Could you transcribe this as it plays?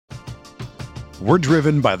We're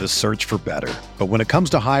driven by the search for better. But when it comes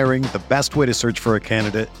to hiring, the best way to search for a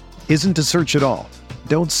candidate isn't to search at all.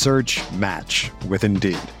 Don't search, match with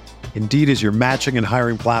Indeed. Indeed is your matching and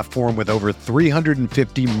hiring platform with over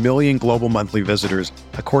 350 million global monthly visitors,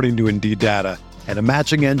 according to Indeed data, and a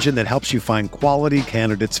matching engine that helps you find quality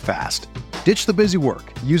candidates fast. Ditch the busy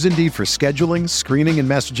work. Use Indeed for scheduling, screening, and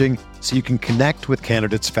messaging so you can connect with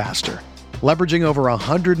candidates faster. Leveraging over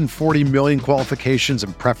 140 million qualifications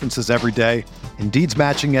and preferences every day, Indeed's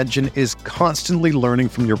matching engine is constantly learning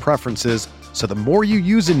from your preferences, so the more you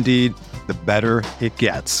use Indeed, the better it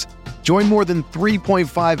gets. Join more than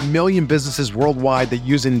 3.5 million businesses worldwide that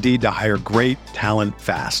use Indeed to hire great talent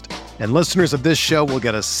fast. And listeners of this show will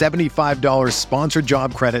get a $75 sponsored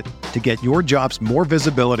job credit to get your jobs more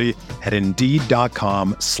visibility at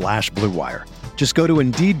Indeed.com/Blue Wire. Just go to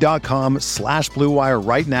Indeed.com/Blue Wire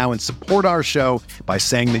right now and support our show by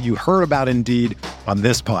saying that you heard about Indeed on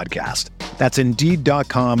this podcast. That's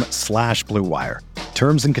Indeed.com/Blue Wire.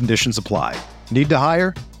 Terms and conditions apply. Need to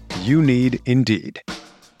hire? You need Indeed.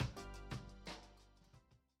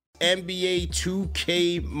 NBA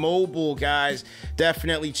 2K Mobile, guys.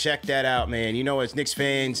 Definitely check that out, man. You know, as Knicks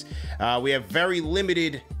fans, we have very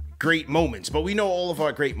limited great moments, but we know all of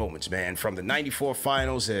our great moments, man. From the 94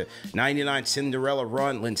 finals, the 99 Cinderella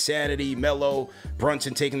run, Linsanity, Melo,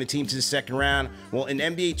 Brunson taking the team to the second round. Well, in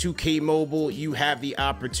NBA 2K Mobile, you have the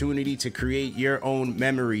opportunity to create your own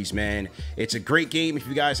memories, man. It's a great game. If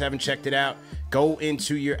you guys haven't checked it out, go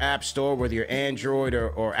into your app store, whether you're Android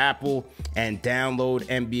or Apple, and download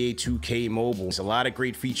NBA 2K Mobile. There's a lot of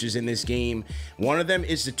great features in this game. One of them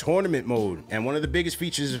is the tournament mode. And one of the biggest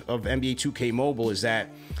features of NBA 2K Mobile is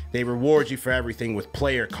that they reward you for everything with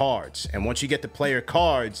player cards. And once you get the player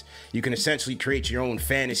cards, you can essentially create your own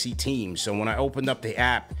fantasy team. So when I opened up the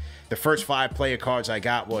app, the first 5 player cards I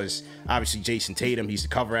got was obviously Jason Tatum. He's the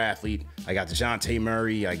cover athlete. I got DeJounte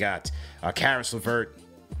Murray. I got Karis LeVert,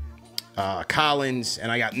 Collins,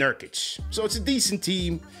 and I got Nurkic. So it's a decent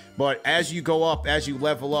team, but as you go up, as you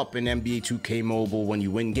level up in NBA 2K Mobile, when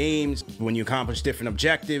you win games, when you accomplish different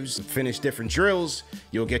objectives, finish different drills,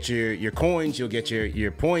 you'll get your coins, you'll get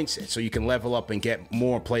your points, so you can level up and get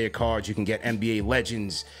more player cards. You can get NBA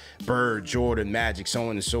legends, Bird, Jordan, Magic, so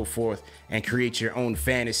on and so forth, and create your own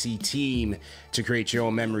fantasy team to create your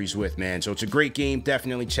own memories with, man. So it's a great game.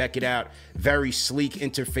 Definitely check it out. Very sleek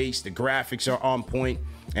interface. The graphics are on point.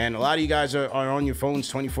 And a lot of you guys are on your phones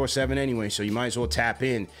 24/7 anyway, so you might as well tap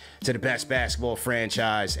in to the best basketball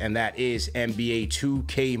franchise, and that is NBA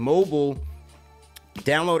 2K Mobile.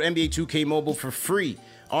 Download NBA 2K Mobile for free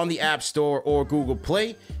on the App Store or Google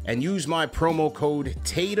Play, and use my promo code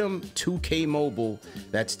Tatum2K Mobile.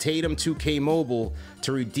 That's Tatum2K Mobile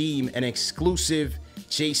to redeem an exclusive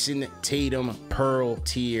Jason Tatum Pearl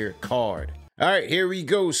tier card. All right, here we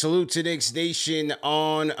go. Salute to Knicks Nation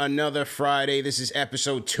on another Friday. This is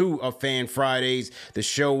episode 2 of Fan Fridays, the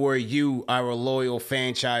show where you, our loyal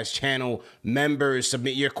franchise channel members,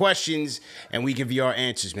 submit your questions and we give you our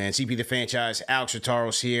answers, man. CP the Franchise, Alex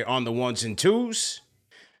Rotaros here on the ones and twos.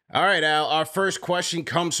 All right, Al, our first question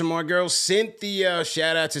comes from our girl, Cynthia.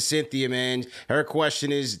 Shout out to Cynthia, man. Her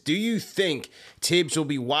question is, do you think Thibs will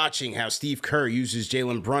be watching how Steve Kerr uses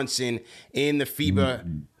Jalen Brunson in the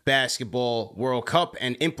FIBA Basketball World Cup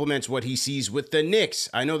and implements what he sees with the Knicks?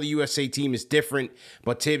 I know the USA team is different,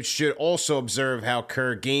 but Thibs should also observe how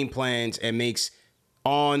Kerr game plans and makes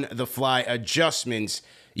on-the-fly adjustments,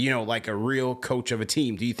 you know, like a real coach of a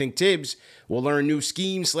team. Do you think Thibs will learn new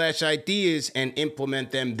schemes/ideas and implement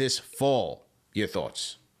them this fall? Your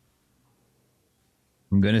thoughts?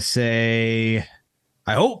 I'm going to say,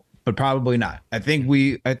 I hope, but probably not. I think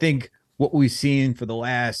what we've seen for the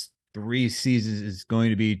last 3 seasons is going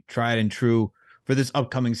to be tried and true for this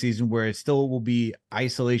upcoming season, where it still will be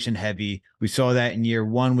isolation heavy. We saw that in year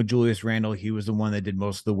 1 with Julius Randle. He was the one that did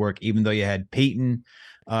most of the work, even though you had Peyton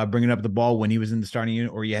bringing up the ball when he was in the starting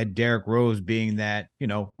unit, or you had Derrick Rose being that, you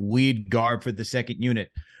know, lead guard for the second unit.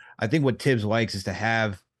 I think what Thibs likes is to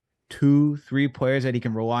have 2-3 players that he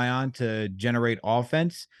can rely on to generate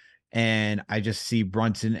offense. And I just see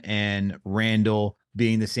Brunson and Randle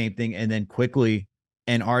being the same thing, and then quickly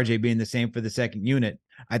and RJ being the same for the second unit.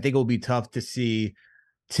 I think it'll be tough to see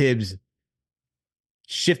Thibs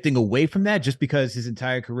shifting away from that, just because his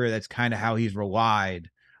entire career, that's kind of how he's relied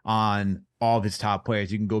on all of his top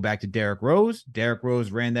players. You can go back to Derrick Rose. Derrick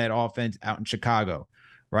Rose ran that offense out in Chicago,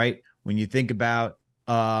 right? When you think about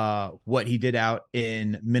what he did out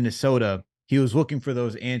in Minnesota, he was looking for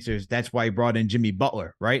those answers. That's why he brought in Jimmy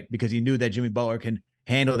Butler, right? Because he knew that Jimmy Butler can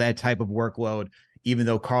handle that type of workload. Even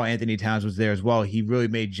though Karl Anthony Towns was there as well, he really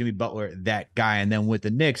made Jimmy Butler that guy. And then with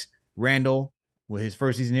the Knicks, Randle, with his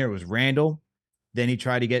first season here, it was Randle, Then he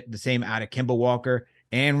tried to get the same out of Kemba Walker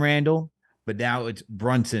and Randall, but now it's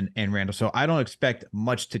Brunson and Randall. So I don't expect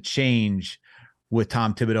much to change with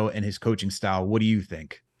Tom Thibodeau and his coaching style. What do you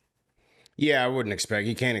think? Yeah, I wouldn't expect.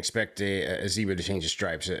 You can't expect a zebra to change his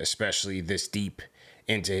stripes, especially this deep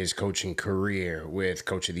into his coaching career with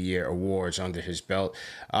Coach of the Year awards under his belt.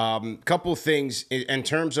 Couple things in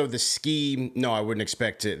terms of the scheme. No, I wouldn't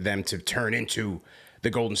expect them to turn into the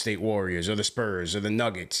Golden State Warriors or the Spurs or the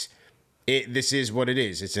Nuggets. This is what it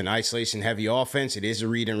is. It's an isolation-heavy offense. It is a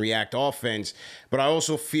read and react offense. But I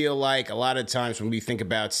also feel like a lot of times when we think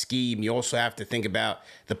about scheme, you also have to think about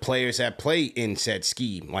the players that play in said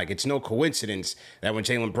scheme. Like, it's no coincidence that when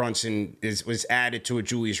Jalen Brunson was added to a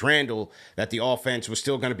Julius Randle, that the offense was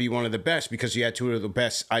still going to be one of the best because you had two of the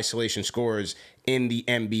best isolation scorers in the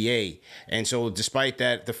NBA. And so despite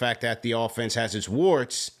that, the fact that the offense has its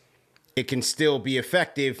warts, it can still be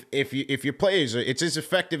effective if your players are. It's as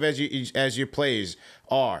effective as your players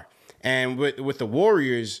are. And with the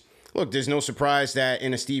Warriors, look, there's no surprise that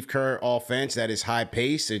in a Steve Kerr offense that is high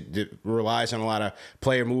pace, it relies on a lot of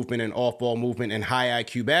player movement and off-ball movement and high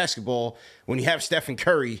IQ basketball. When you have Stephen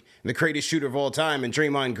Curry, the greatest shooter of all time, and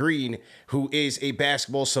Draymond Green, who is a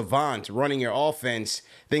basketball savant, running your offense,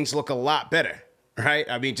 things look a lot better. Right?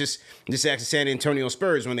 I mean, just ask the San Antonio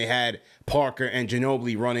Spurs when they had Parker and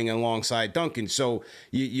Ginobili running alongside Duncan. So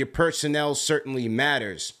your personnel certainly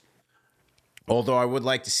matters. Although I would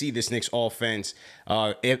like to see this Knicks offense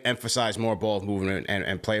emphasize more ball movement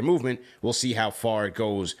and player movement. We'll see how far it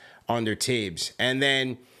goes under Thibs. And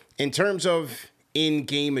then in terms of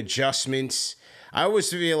in-game adjustments, I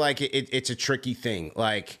always feel like it's a tricky thing.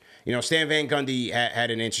 Like, you know, Stan Van Gundy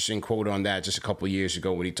had an interesting quote on that just a couple of years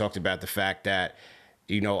ago when he talked about the fact that,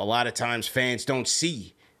 you know, a lot of times fans don't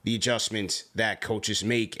see the adjustments that coaches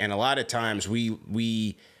make. And a lot of times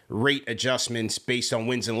we rate adjustments based on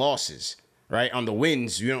wins and losses, right? On the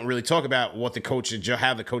wins, you don't really talk about what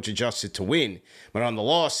how the coach adjusted to win. But on the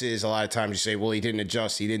losses, a lot of times you say, well, he didn't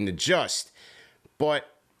adjust. But,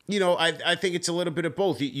 you know, I think it's a little bit of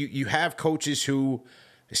both. You have coaches who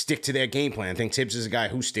stick to their game plan. I think Thibs is a guy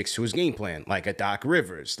who sticks to his game plan, like a Doc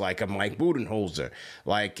Rivers, like a Mike Budenholzer,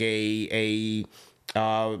 like like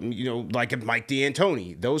a Mike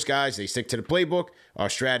D'Antoni. Those guys, they stick to the playbook. Our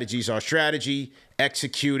strategy's our strategy.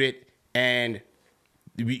 Execute it, and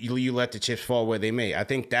you let the chips fall where they may. I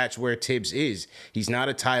think that's where Thibs is. He's not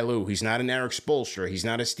a Ty Lue. He's not an Eric Spoelstra. He's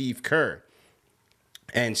not a Steve Kerr.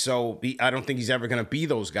 And so I don't think he's ever going to be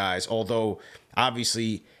those guys, although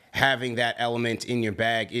obviously having that element in your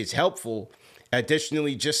bag is helpful.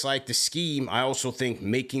 Additionally, just like the scheme, I also think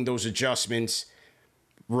making those adjustments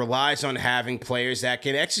relies on having players that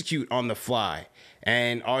can execute on the fly.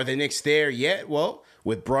 And are the Knicks there yet? Well,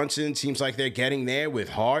 with Brunson, seems like they're getting there. With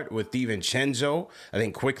Hart, with DiVincenzo, I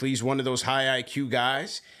think Quickly's one of those high IQ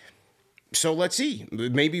guys. So let's see.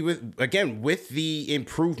 Maybe with the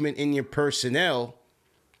improvement in your personnel,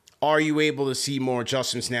 are you able to see more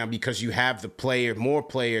adjustments now because you have more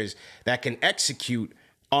players that can execute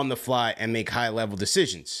on the fly and make high-level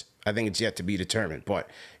decisions? I think it's yet to be determined.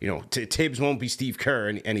 But, you know, Thibs won't be Steve Kerr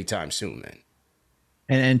anytime soon, man.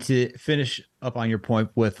 And to finish up on your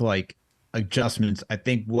point with, like, adjustments, I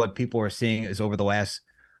think what people are seeing is over the last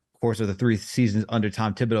course of the 3 seasons under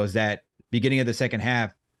Tom Thibodeau is that beginning of the second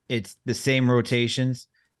half, it's the same rotations.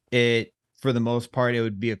 For the most part, it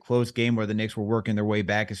would be a close game where the Knicks were working their way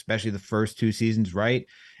back, especially the first 2 seasons, right?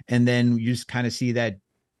 And then you just kind of see that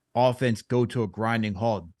offense go to a grinding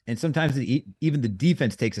halt. And sometimes even the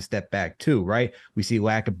defense takes a step back too, right? We see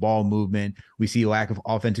lack of ball movement. We see lack of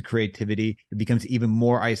offensive creativity. It becomes even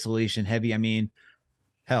more isolation heavy. I mean,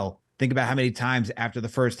 hell, think about how many times after the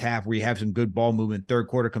first half where you have some good ball movement, third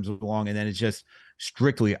quarter comes along, and then it's just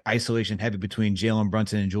strictly isolation heavy between Jalen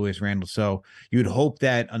Brunson and Julius Randle. So you would hope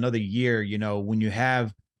that another year, you know, when you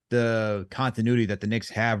have the continuity that the Knicks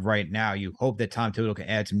have right now, you hope that Tom Thibodeau can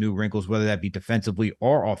add some new wrinkles, whether that be defensively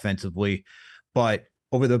or offensively. But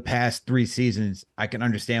over the past 3 seasons, I can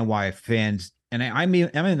understand why fans, and I'm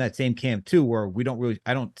in that same camp too, where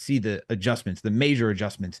I don't see the adjustments, the major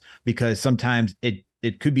adjustments, because sometimes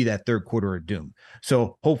it could be that third quarter of doom.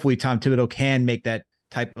 So hopefully Tom Thibodeau can make that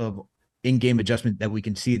type of in-game adjustment that we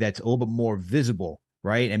can see that's a little bit more visible,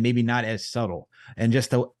 right? And maybe not as subtle. And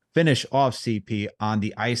just to finish off, CP, on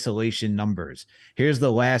the isolation numbers, here's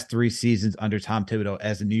the last 3 seasons under Tom Thibodeau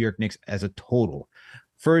as the New York Knicks as a total.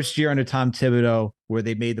 First year under Tom Thibodeau, where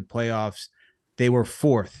they made the playoffs, they were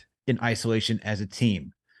 4th in isolation as a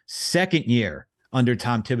team. Second year under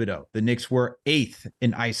Tom Thibodeau, the Knicks were 8th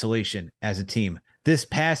in isolation as a team. This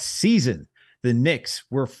past season, the Knicks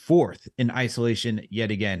were 4th in isolation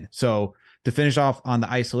yet again. So To finish off on the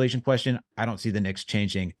isolation question, I don't see the Knicks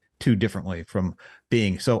changing too differently from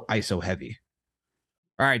being so ISO heavy.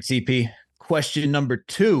 All right, CP. Question number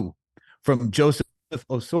 2 from Joseph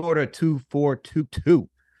Osorda 2422.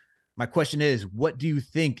 My question is, what do you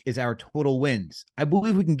think is our total wins? I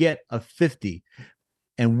believe we can get a 50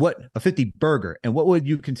 and what a 50 burger. And what would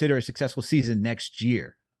you consider a successful season next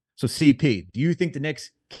year? So CP, do you think the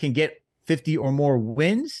Knicks can get 50 or more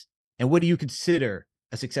wins? And what do you consider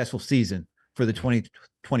a successful season for the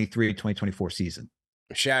 2023-2024 season?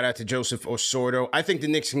 Shout out to Joseph Osordo. I think the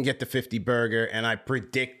Knicks can get the 50 burger, and I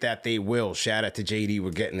predict that they will. Shout out to JD.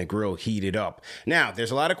 We're getting the grill heated up. Now,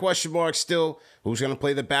 there's a lot of question marks still. Who's going to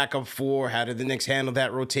play the backup four? How did the Knicks handle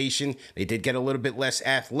that rotation? They did get a little bit less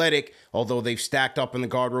athletic, although they've stacked up in the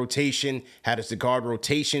guard rotation. How does the guard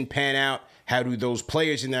rotation pan out? How do those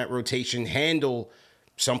players in that rotation handle?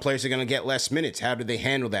 Some players are going to get less minutes. How do they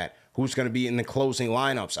handle that? Who's going to be in the closing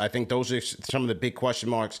lineups? I think those are some of the big question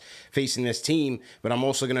marks facing this team. But I'm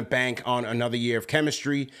also going to bank on another year of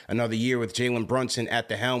chemistry, another year with Jalen Brunson at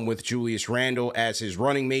the helm with Julius Randle as his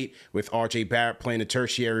running mate, with RJ Barrett playing a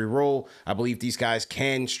tertiary role. I believe these guys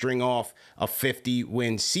can string off a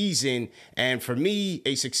 50-win season. And for me,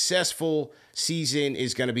 a successful season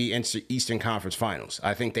is going to be Eastern Conference Finals.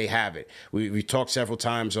 I think they have it. We talked several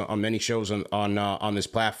times on many shows on this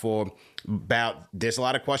platform about there's a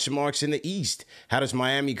lot of question marks in the East. How does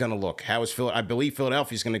Miami going to look? How is Phil? I believe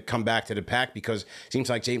Philadelphia's going to come back to the pack because it seems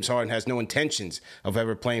like James Harden has no intentions of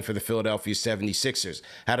ever playing for the Philadelphia 76ers.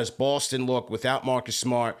 How does Boston look without Marcus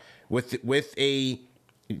Smart, with a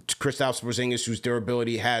Kristaps Porzingis whose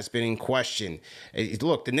durability has been in question?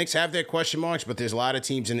 Look, the Knicks have their question marks, but there's a lot of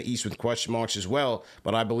teams in the East with question marks as well.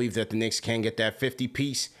 But I believe that the Knicks can get that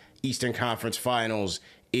 50-piece. Eastern Conference Finals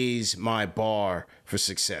is my bar for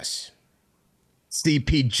success.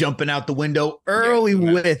 CP jumping out the window early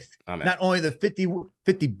with not only the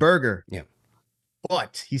 50 burger,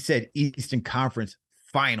 but he said Eastern Conference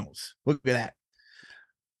Finals. Look at that.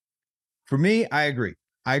 For me, I agree.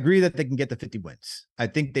 I agree that they can get the 50 wins. I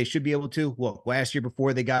think they should be able to. Look, last year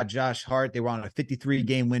before they got Josh Hart, they were on a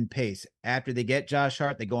 53-game win pace. After they get Josh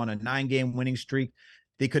Hart, they go on a 9-game winning streak.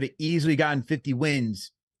 They could have easily gotten 50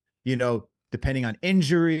 wins, depending on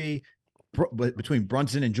injury, between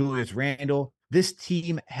Brunson and Julius Randle. This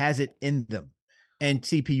team has it in them. And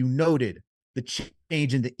CP, you noted the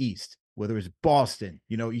change in the East, whether it's Boston,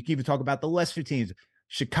 you can even talk about the lesser teams,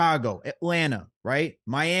 Chicago, Atlanta, right?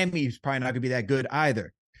 Miami's probably not going to be that good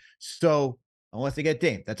either. So unless they get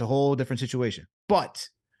Dame, that's a whole different situation. But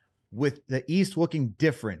with the East looking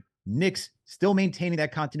different, Knicks still maintaining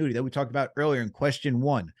that continuity that we talked about earlier in question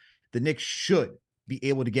 1, the Knicks should be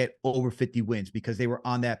able to get over 50 wins because they were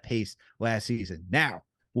on that pace last season. Now,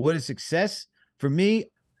 what is success? For me,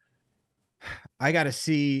 I got to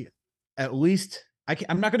see at least,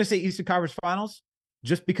 I'm not going to say Eastern Conference Finals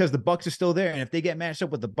just because the Bucks are still there. And if they get matched up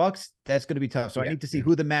with the Bucks, that's going to be tough. So I need to see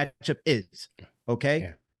who the matchup is. Okay.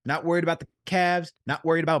 Yeah. Not worried about the Cavs, not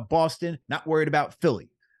worried about Boston, not worried about Philly.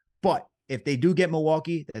 But if they do get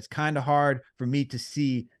Milwaukee, that's kind of hard for me to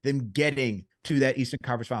see them getting to that Eastern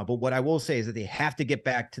Conference Final. But what I will say is that they have to get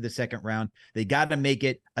back to the second round. They got to make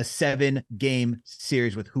it a 7-game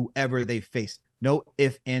series with whoever they face. No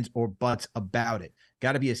ifs, ands, or buts about it.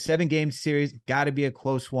 Got to be a 7-game series. Got to be a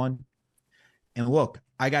close one. And look,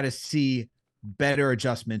 I got to see better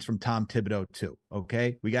adjustments from Tom Thibodeau too,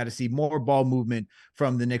 okay? We got to see more ball movement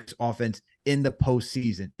from the Knicks offense in the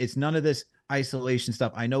postseason. It's none of this isolation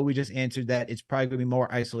stuff. I know we just answered that. It's probably going to be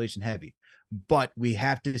more isolation heavy. But we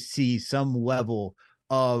have to see some level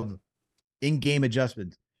of in-game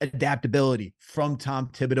adjustment, adaptability from Tom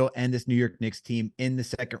Thibodeau and this New York Knicks team in the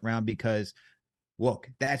second round because, look,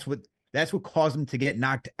 that's what caused them to get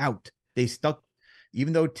knocked out. They stuck,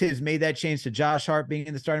 even though Thibs made that change to Josh Hart being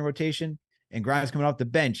in the starting rotation and Grimes coming off the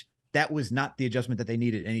bench, that was not the adjustment that they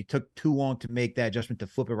needed, and he took too long to make that adjustment to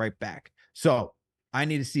flip it right back. So I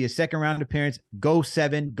need to see a second-round appearance, go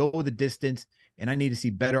 7, go the distance, and I need to see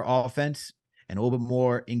better offense and a little bit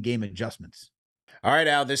more in-game adjustments. All right,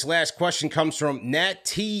 Al, this last question comes from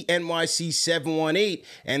NatTNYC718,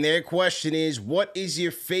 and their question is, what is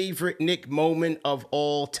your favorite Knick moment of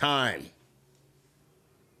all time?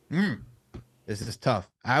 This is tough.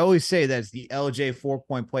 I always say that's the LJ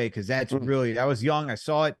 4-point play because that's really, I was young, I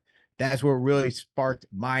saw it. That's what really sparked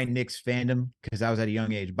my Knicks fandom because I was at a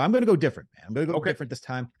young age. But I'm going to go different, man. I'm going to go different this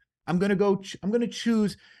time. I'm going to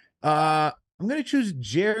choose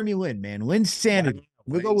Jeremy Lin, man. Lin Sanity.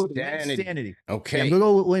 I'm going to go with Lin Sanity. Okay. Yeah, I'm going to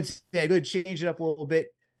go with Lin Sanity. I'm going to change it up a little bit.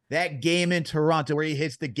 That game in Toronto where he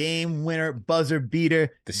hits the game winner buzzer beater.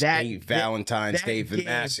 Valentine's Day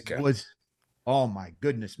Massacre. Oh my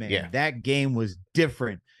goodness, man. Yeah. That game was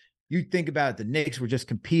different. You think about it, the Knicks were just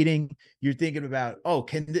competing. You're thinking about, oh,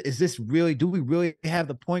 is this really, do we really have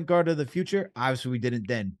the point guard of the future? Obviously we didn't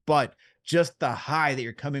then, but just the high that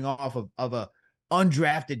you're coming off of a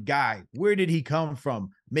undrafted guy. Where did he come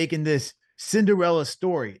from? Making this Cinderella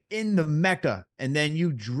story in the Mecca, and then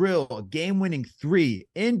you drill a game-winning 3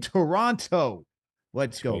 in Toronto.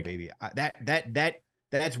 Let's go, baby.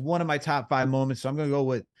 That's one of my top 5 moments. So I'm going to go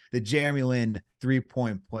with the Jeremy Lin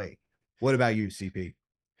 3-point play. What about you, CP?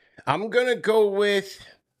 I'm going to go with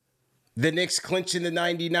the Knicks clinching the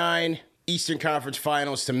 99 Eastern Conference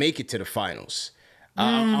Finals to make it to the finals.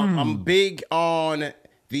 I'm big on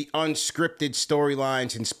the unscripted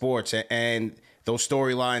storylines in sports and those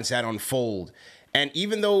storylines that unfold. And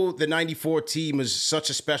even though the 94 team was such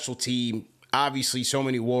a special team, obviously so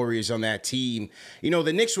many Warriors on that team,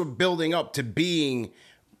 the Knicks were building up to being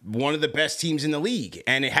one of the best teams in the league.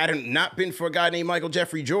 And it hadn't not been for a guy named Michael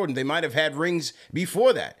Jeffrey Jordan, they might have had rings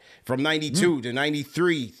before that, from 92 to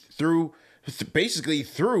 93 through basically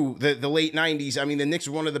through the late 90s. I mean, the Knicks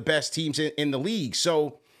were one of the best teams in the league.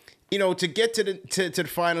 So, to get to the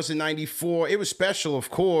finals in 94, it was special, of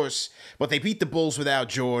course, but they beat the Bulls without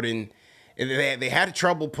Jordan. They had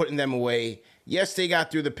trouble putting them away. Yes, they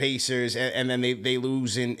got through the Pacers, and then they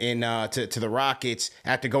lose to the Rockets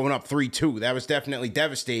after going up 3-2. That was definitely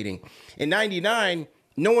devastating. In 99,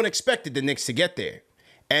 no one expected the Knicks to get there.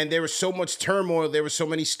 And there was so much turmoil. There were so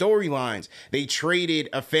many storylines. They traded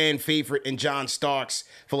a fan favorite in John Starks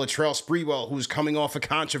for Latrell Sprewell, who's coming off a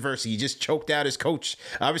controversy. He just choked out his coach.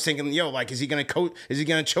 I was thinking, is he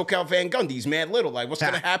gonna choke out Van Gundy? He's mad little. Like, what's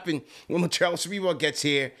gonna happen when Latrell Sprewell gets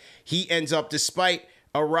here? He ends up, despite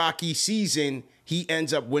a rocky season, he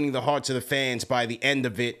ends up winning the hearts of the fans by the end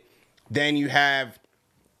of it. Then you have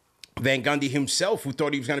Van Gundy himself, who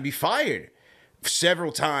thought he was going to be fired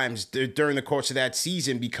several times during the course of that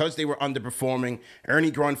season because they were underperforming.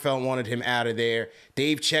 Ernie Grunfeld wanted him out of there.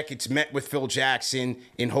 Dave Checketts met with Phil Jackson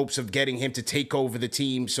in hopes of getting him to take over the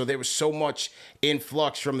team. So there was so much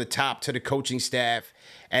influx from the top to the coaching staff.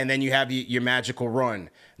 And then you have your magical run,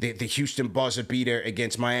 the Houston buzzer beater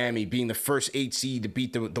against Miami, being the first 8 seed to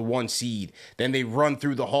beat the 1 seed. Then they run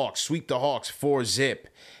through the Hawks, sweep the Hawks 4-0.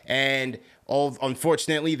 And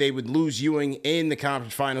unfortunately, they would lose Ewing in the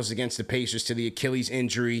conference finals against the Pacers to the Achilles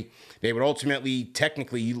injury. They would ultimately,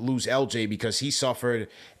 technically, lose LJ because he suffered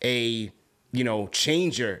a,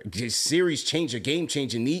 series changer,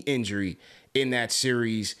 game-changing knee injury in that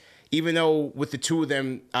series. Even though with the two of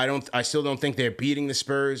them, I still don't think they're beating the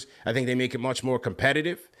Spurs. I think they make it much more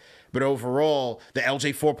competitive. But overall, the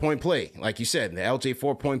LJ 4-point play, like you said, the LJ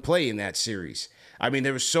 4-point play in that series. I mean,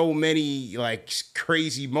 there were so many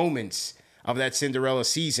crazy moments of that Cinderella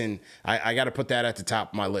season. I got to put that at the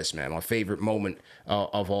top of my list, man. My favorite moment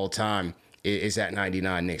of all time is that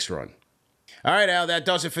 99 Knicks run. All right, Al, that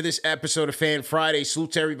does it for this episode of Fan Friday.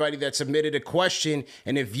 Salute to everybody that submitted a question.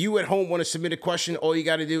 And if you at home want to submit a question, all you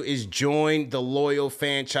got to do is join the loyal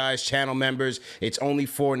franchise channel members. It's only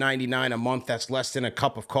 $4.99 a month. That's less than a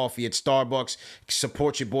cup of coffee at Starbucks.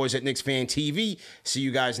 Support your boys at Knicks Fan TV. See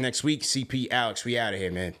you guys next week. CP, Alex, we out of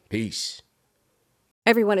here, man. Peace.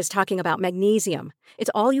 Everyone is talking about magnesium.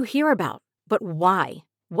 It's all you hear about. But why?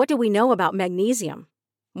 What do we know about magnesium?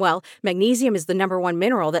 Well, magnesium is the #1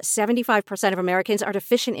 mineral that 75% of Americans are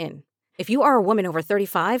deficient in. If you are a woman over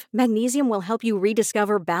 35, magnesium will help you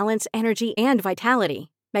rediscover balance, energy, and vitality.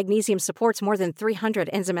 Magnesium supports more than 300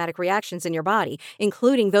 enzymatic reactions in your body,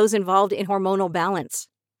 including those involved in hormonal balance.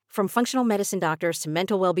 From functional medicine doctors to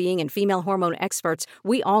mental well-being and female hormone experts,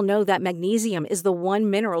 we all know that magnesium is the one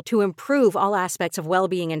mineral to improve all aspects of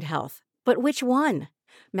well-being and health. But which one?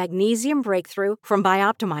 Magnesium Breakthrough from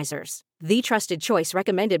Bioptimizers, the trusted choice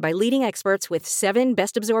recommended by leading experts with 7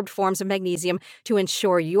 best-absorbed forms of magnesium to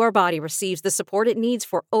ensure your body receives the support it needs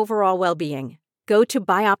for overall well-being. Go to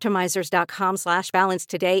bioptimizers.com/balance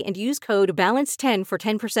today and use code BALANCE10 for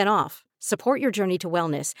 10% off. Support your journey to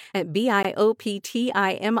wellness at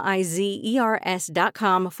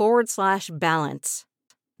bioptimizers.com/balance.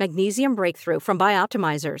 Magnesium Breakthrough from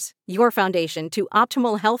Bioptimizers, your foundation to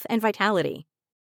optimal health and vitality.